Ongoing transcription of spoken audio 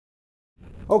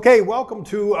Okay, welcome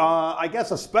to, I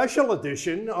guess, a special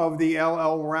edition of the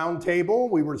LL Roundtable.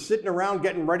 We were sitting around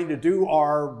getting ready to do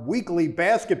our weekly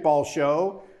basketball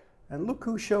show, and look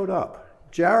who showed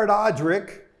up. Jared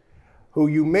Odrick, who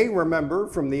you may remember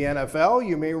from the NFL,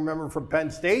 you may remember from Penn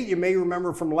State, you may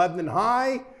remember from Lebanon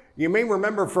High, you may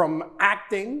remember from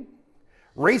acting,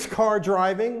 race car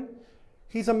driving.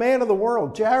 He's a man of the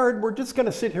world. Jared, we're just going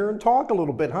to sit here and talk a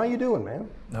little bit. How you doing, man?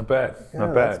 Not bad. Yeah,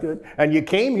 not bad. That's good. And you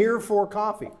came here for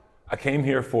coffee. I came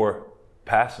here for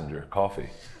passenger coffee.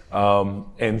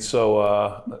 And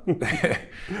so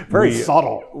very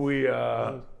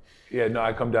subtle.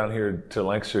 I come down here to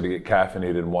Lancaster to get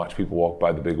caffeinated and watch people walk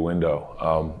by the big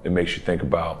window. It makes you think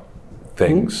about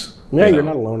things. Yeah, you're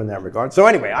not alone in that regard. So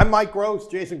anyway, I'm Mike Gross.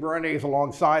 Jason Berende is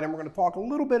alongside, and we're going to talk a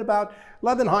little bit about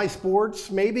Lebanon High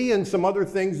sports, maybe, and some other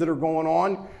things that are going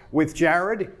on with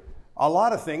Jared. A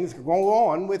lot of things go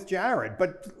on with Jared.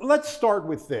 But let's start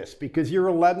with this, because you're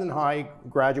a Lebanon High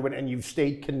graduate, and you've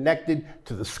stayed connected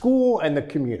to the school and the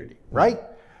community, right?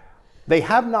 They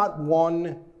have not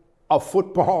won a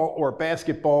football or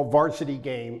basketball varsity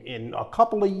game in a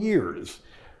couple of years.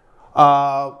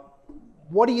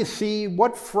 What do you see?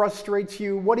 What frustrates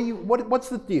you? What's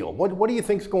the deal? What do you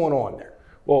think's going on there?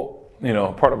 Well,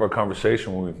 part of our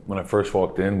conversation when I first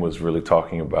walked in was really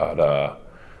talking about,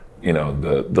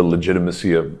 the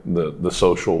legitimacy of the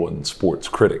social and sports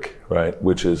critic, right?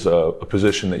 Which is a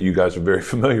position that you guys are very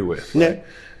familiar with. Right? Yeah.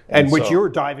 And which you're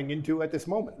diving into at this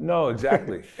moment. No,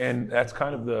 exactly. And that's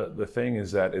kind of the thing,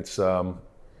 is that it's,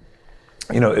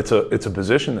 it's a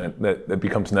position that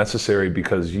becomes necessary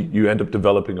because you end up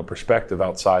developing a perspective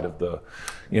outside of the,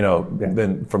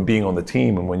 then from being on the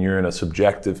team. And when you're in a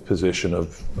subjective position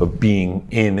of being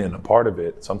in and a part of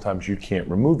it, sometimes you can't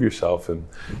remove yourself and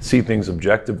see things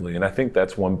objectively. And I think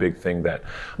that's one big thing that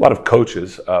a lot of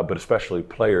coaches, but especially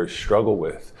players, struggle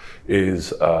with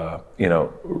is,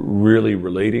 really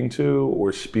relating to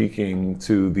or speaking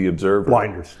to the observer.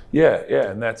 Blinders. Yeah.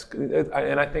 And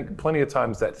I think plenty of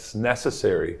times that's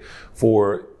necessary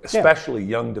for especially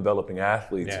young developing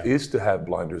athletes is to have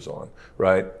blinders on,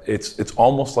 right? It's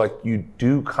almost like you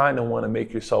do kind of want to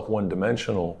make yourself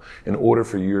one-dimensional in order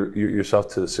for yourself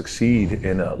to succeed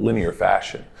in a linear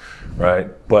fashion, right?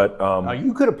 But now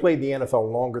you could have played the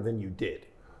NFL longer than you did.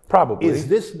 Probably. Is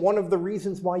this one of the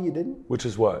reasons why you didn't? Which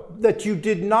is what? That you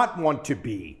did not want to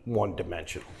be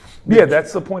one-dimensional. Yeah,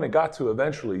 that's the point it got to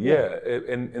eventually. Yeah,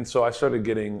 and so I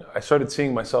started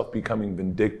seeing myself becoming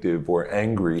vindictive or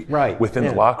angry within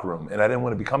the locker room, and I didn't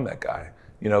want to become that guy.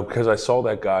 Because I saw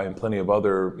that guy in plenty of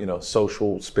other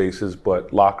social spaces,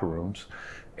 but locker rooms,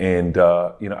 and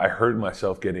I heard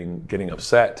myself getting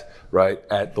upset, right,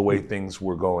 at the way things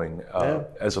were going,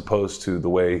 as opposed to the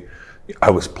way I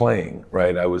was playing,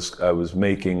 right? I was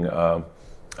making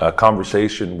a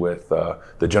conversation with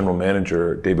the general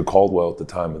manager, David Caldwell, at the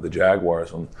time of the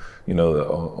Jaguars, on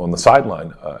the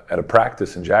sideline at a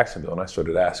practice in Jacksonville, and I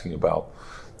started asking about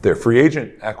their free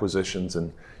agent acquisitions,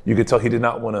 and you could tell he did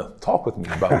not want to talk with me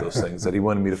about those things. That he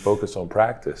wanted me to focus on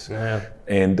practice,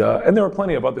 and there were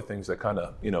plenty of other things that kind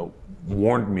of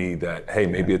warned me that, hey,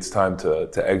 maybe it's time to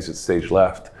exit stage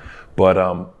left,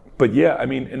 But yeah, I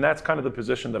mean, and that's kind of the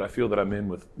position that I feel that I'm in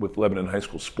with Lebanon High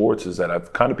School sports, is that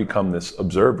I've kind of become this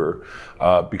observer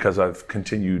because I've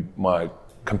continued my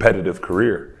competitive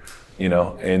career,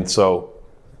 and so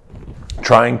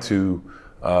trying to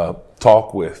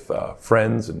talk with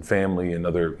friends and family and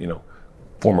other,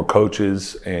 former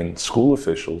coaches and school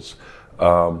officials,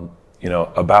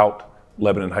 about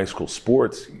Lebanon High School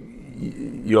sports,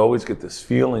 you always get this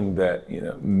feeling that,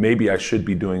 maybe I should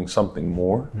be doing something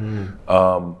more.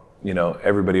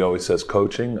 Everybody always says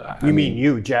coaching. You mean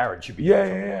you, Jared, should be doing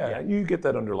something. Yeah. You get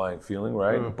that underlying feeling,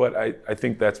 right? But I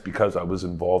think that's because I was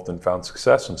involved and found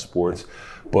success in sports.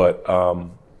 But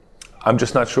I'm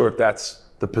just not sure if that's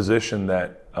the position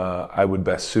that I would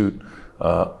best suit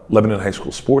Lebanon High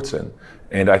School sports in.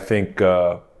 And I think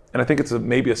it's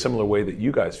maybe a similar way that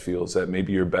you guys feel, is that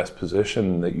maybe your best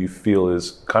position that you feel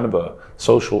is kind of a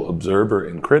social observer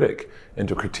and critic, and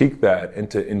to critique that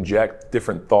and to inject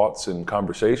different thoughts and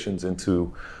conversations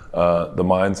into the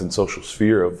minds and social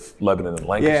sphere of Lebanon and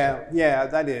Lancaster. Yeah,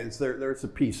 that is. There's a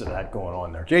piece of that going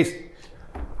on there. Jason?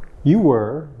 You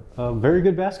were a very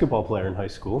good basketball player in high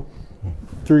school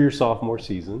through your sophomore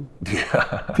season.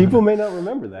 Yeah. People may not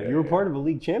remember that. You were part of a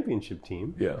league championship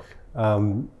team. Yeah.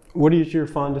 What is your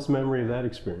fondest memory of that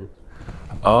experience?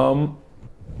 I'd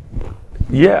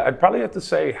probably have to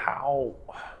say how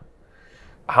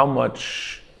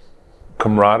much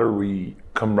camaraderie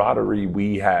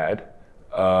we had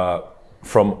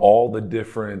from all the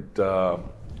different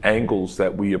angles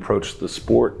that we approached the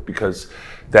sport, because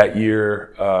that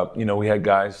year, we had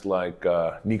guys like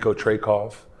Niko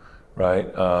Traekov, right?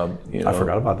 I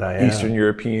forgot about that. Yeah. Eastern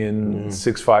European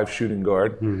 6'5" shooting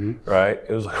guard, right?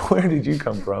 It was like, where did you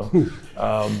come from?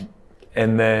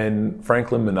 And then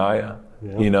Franklin Minaya,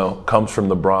 comes from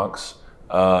the Bronx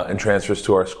and transfers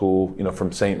to our school,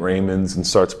 from St. Raymond's, and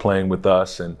starts playing with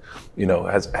us, and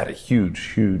has had a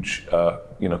huge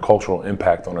cultural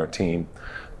impact on our team.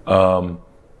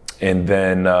 And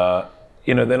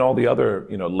then then all the other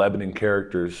Lebanon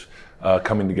characters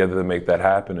coming together to make that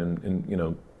happen,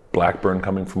 and Blackburn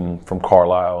coming from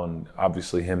Carlisle, and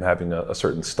obviously him having a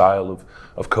certain style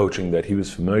of coaching that he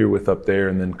was familiar with up there,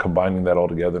 and then combining that all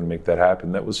together to make that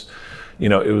happen. That was,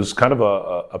 it was kind of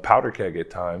a powder keg at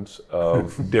times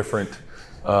of different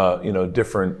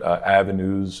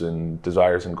avenues and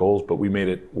desires and goals, but we made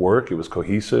it work. It was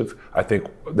cohesive. I think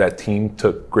that team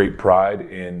took great pride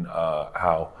in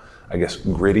how, I guess,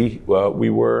 gritty we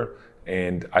were.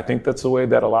 And I think that's the way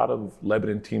that a lot of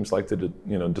Lebanon teams like to,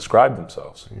 describe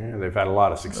themselves. Yeah, they've had a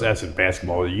lot of success in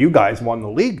basketball. You guys won the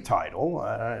league title,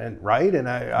 right? And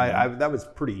that was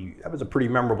a pretty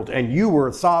memorable. And you were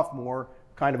a sophomore,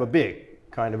 kind of a big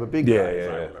guy.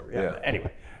 Yeah.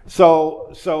 Anyway,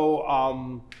 so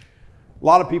a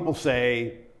lot of people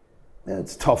say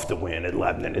it's tough to win at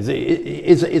Lebanon.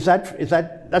 Is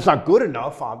that that's not good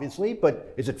enough, obviously,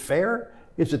 but is it fair?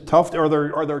 Is it tough? Are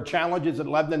there challenges at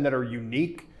Lebanon that are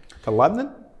unique to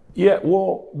Lebanon? Yeah,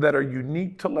 well, that are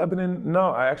unique to Lebanon?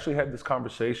 No, I actually had this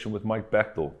conversation with Mike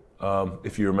Bechtel.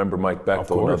 If you remember Mike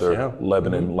Bechtel, another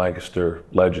Lebanon Lancaster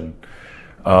legend.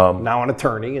 Now an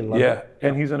attorney in Lebanon. Yeah,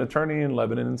 and he's an attorney in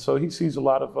Lebanon, and so he sees a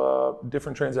lot of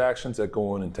different transactions that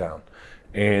go on in town.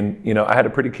 And, I had a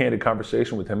pretty candid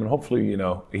conversation with him, and hopefully,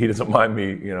 he doesn't mind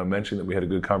me, mentioning that we had a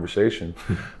good conversation.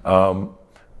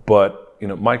 But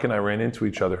Mike and I ran into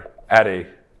each other at a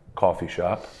coffee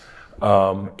shop.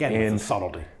 Again, it's a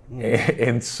subtlety.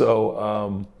 And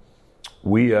so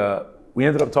we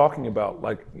ended up talking about,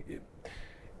 like,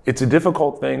 it's a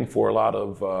difficult thing for a lot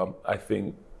of, I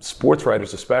think, sports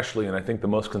writers especially, and I think the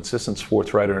most consistent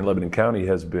sports writer in Lebanon County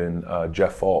has been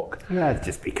Jeff Falk. That's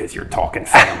just because you're talking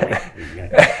family.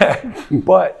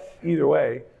 But either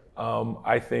way,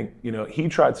 I think, he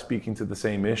tried speaking to the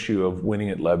same issue of winning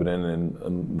at Lebanon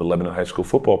and the Lebanon High School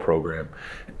football program.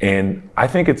 And I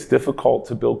think it's difficult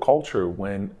to build culture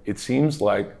when it seems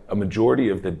like a majority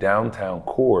of the downtown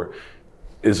core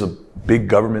is a big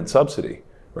government subsidy,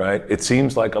 right? It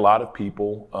seems like a lot of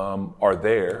people are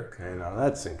there. Okay, now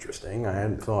that's interesting. I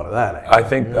hadn't thought of that. I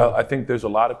think there's a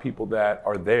lot of people that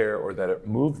are there or that have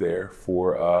moved there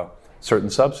for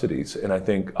certain subsidies, and I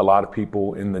think a lot of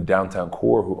people in the downtown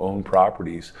core who own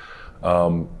properties,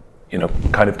 kind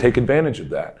of take advantage of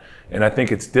that. And I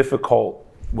think it's difficult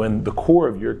when the core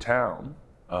of your town,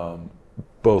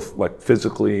 both like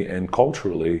physically and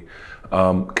culturally,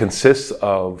 consists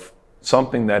of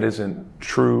something that isn't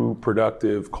true,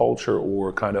 productive culture,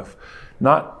 or kind of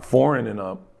not foreign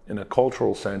in a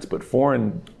cultural sense, but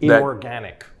foreign,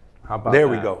 inorganic. How about there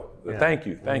that? we go. Yeah. Thank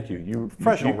you. You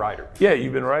professional writer. Yeah,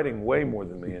 you've been writing way more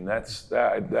than me, and that's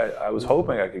that. I was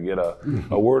hoping I could get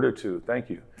a word or two.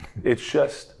 Thank you. It's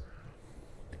just,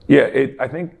 I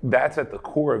think that's at the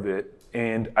core of it,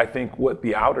 and I think what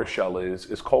the outer shell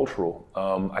is cultural.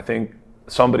 I think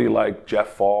somebody like Jeff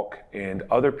Falk and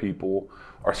other people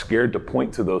are scared to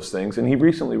point to those things, and he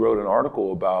recently wrote an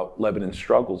article about Lebanon's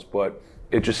struggles, but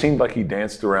it just seemed like he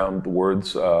danced around the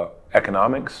words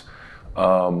economics.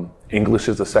 English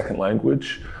as a second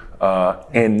language,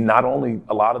 and not only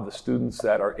a lot of the students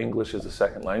that are English as a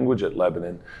second language at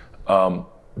Lebanon,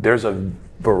 there's a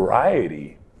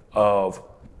variety of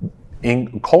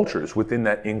cultures within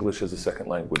that English as a second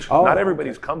language. Not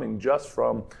everybody's coming just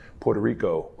from Puerto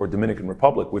Rico or Dominican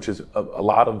Republic, which is a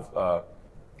lot of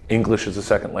English as a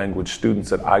second language students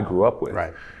that I grew up with.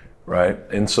 Right?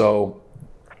 And so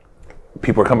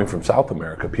people are coming from South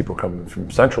America, people are coming from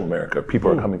Central America,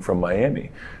 people are coming from Miami,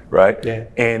 right? Yeah.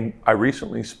 And I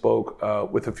recently spoke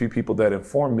with a few people that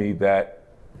informed me that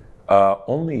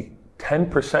only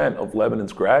 10% of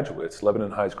Lebanon's graduates,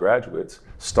 Lebanon High's graduates,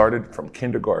 started from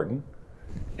kindergarten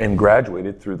and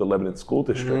graduated through the Lebanon School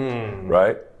District,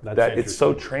 right? That it's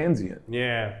so transient,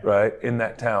 right, in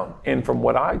that town. And from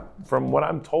what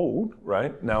I'm told,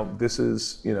 right, now this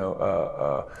is,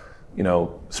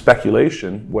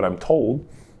 speculation, what I'm told,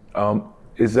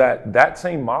 is that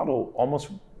same model almost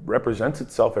represents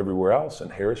itself everywhere else in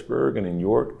Harrisburg and in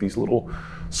York. These little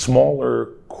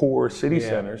smaller core city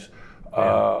centers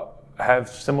have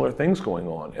similar things going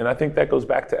on. And I think that goes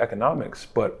back to economics,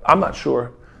 but I'm not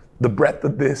sure the breadth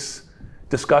of this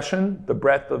discussion, the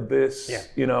breadth of this,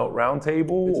 round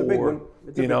table. It's a big one.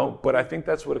 But I think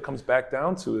that's what it comes back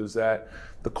down to, is that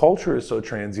the culture is so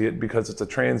transient because it's a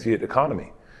transient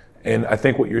economy. And I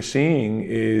think what you're seeing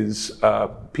is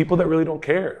people that really don't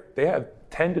care. They have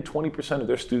 10 to 20% of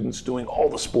their students doing all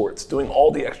the sports, doing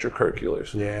all the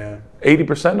extracurriculars. Yeah.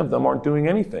 80% of them aren't doing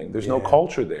anything. There's no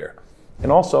culture there.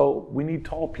 And also, we need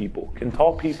tall people.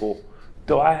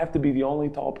 Do I have to be the only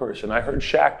tall person? I heard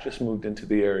Shaq just moved into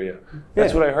the area.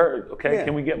 That's what I heard. Okay,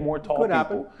 can we get more tall people?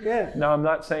 Happen. Yeah. Now, I'm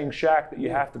not saying, Shaq, that you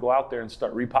have to go out there and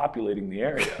start repopulating the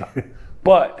area.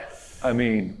 But, I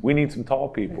mean, we need some tall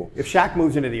people. If Shaq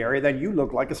moves into the area, then you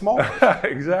look like a small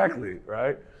person. Exactly,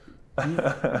 right?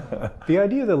 The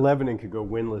idea that Lebanon could go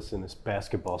winless in this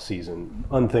basketball season,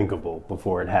 unthinkable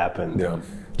before it happened. Yeah.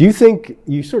 Do you think,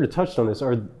 you sort of touched on this,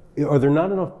 are there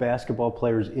not enough basketball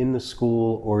players in the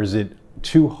school, or is it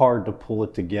too hard to pull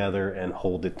it together and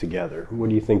hold it together? What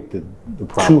do you think the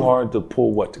problem? Too hard to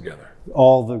pull what together?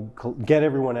 Get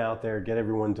everyone out there, get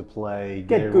everyone to play,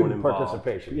 get everyone good involved.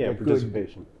 Participation. Yeah,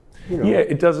 participation. Yeah,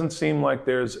 it doesn't seem like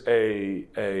there's a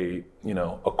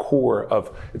core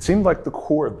of. It seemed like the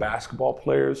core of basketball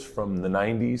players from the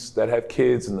 '90s that have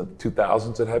kids and the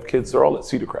 2000s that have kids. They're all at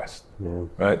Cedar Crest,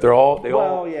 right? They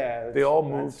all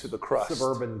moved to the crust.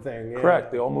 Suburban thing. Yeah.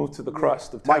 Correct. They all moved to the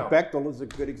crust of town. Mike Bechtel is a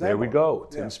good example. There we go.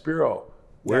 Tim Spiro.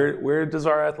 Where does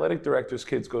our athletic director's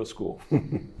kids go to school?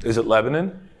 Is it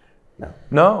Lebanon?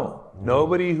 No.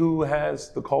 Nobody who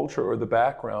has the culture or the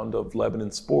background of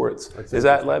Lebanon sports is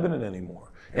at Lebanon anymore.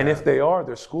 And if they are,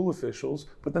 they're school officials,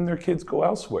 but then their kids go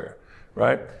elsewhere,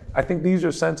 right? I think these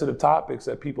are sensitive topics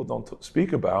that people don't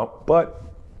speak about, but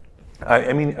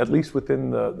I mean, at least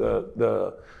within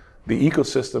the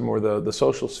ecosystem or the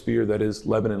social sphere that is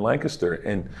Lebanon, Lancaster.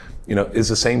 And, is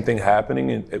the same thing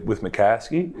happening with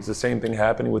McCaskey? Is the same thing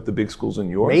happening with the big schools in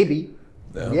York? Maybe.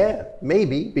 Yeah,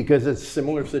 maybe, because it's a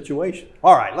similar situation.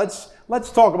 All right,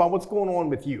 let's talk about what's going on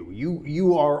with you.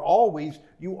 You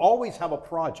always have a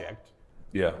project.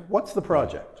 Yeah. What's the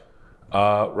project?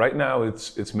 Right now,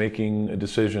 it's making a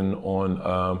decision on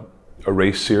a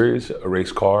race series, a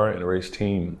race car, and a race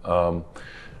team.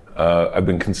 I've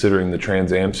been considering the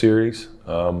Trans Am series,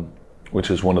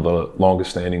 which is one of the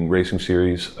longest standing racing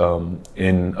series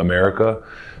in America.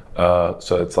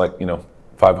 So it's like,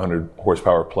 500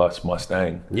 horsepower plus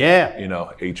Mustang.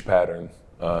 Yeah. H pattern,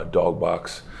 dog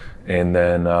box. And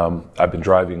then I've been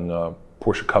driving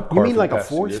Porsche Cup car. You mean like a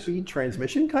 4-speed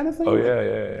transmission kind of thing? Oh,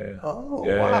 yeah. Oh,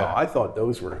 yeah, wow. Yeah. I thought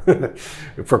those were,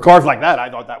 for cars like that, I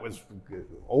thought that was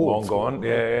old. Long gone?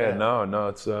 Yeah. No,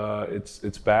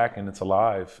 it's back and it's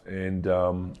alive. And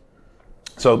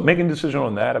so making a decision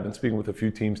on that. I've been speaking with a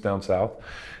few teams down south.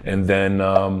 And then,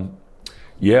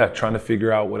 trying to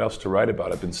figure out what else to write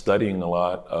about. I've been studying a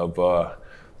lot of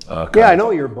I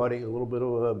know you're budding a little bit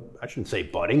of I shouldn't say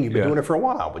budding, you've been doing it for a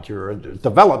while, but you're a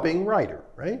developing writer,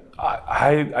 right?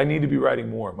 I need to be writing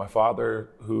more. My father,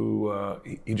 who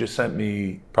he just sent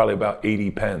me probably about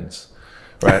 80 pens,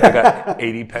 right? I got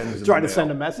 80 pens. Trying to send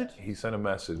a message? He sent a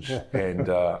message, and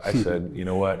I said, you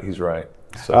know what, he's right.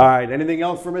 So. All right, anything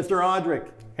else for Mr. Odrick?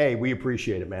 Hey, we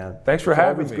appreciate it, man. Thanks for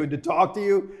having me. It's always good to talk to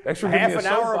you. Thanks for giving me a Half an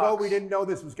hour ago, soapbox. we didn't know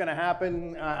this was going to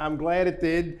happen. I'm glad it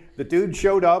did. The dude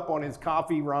showed up on his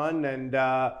coffee run, and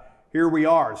here we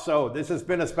are. So this has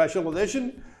been a special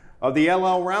edition of the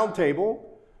LL Roundtable.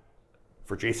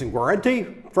 For Jason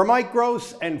Guarenti, for Mike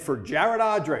Gross, and for Jared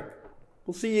Odrick.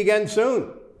 We'll see you again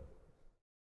soon.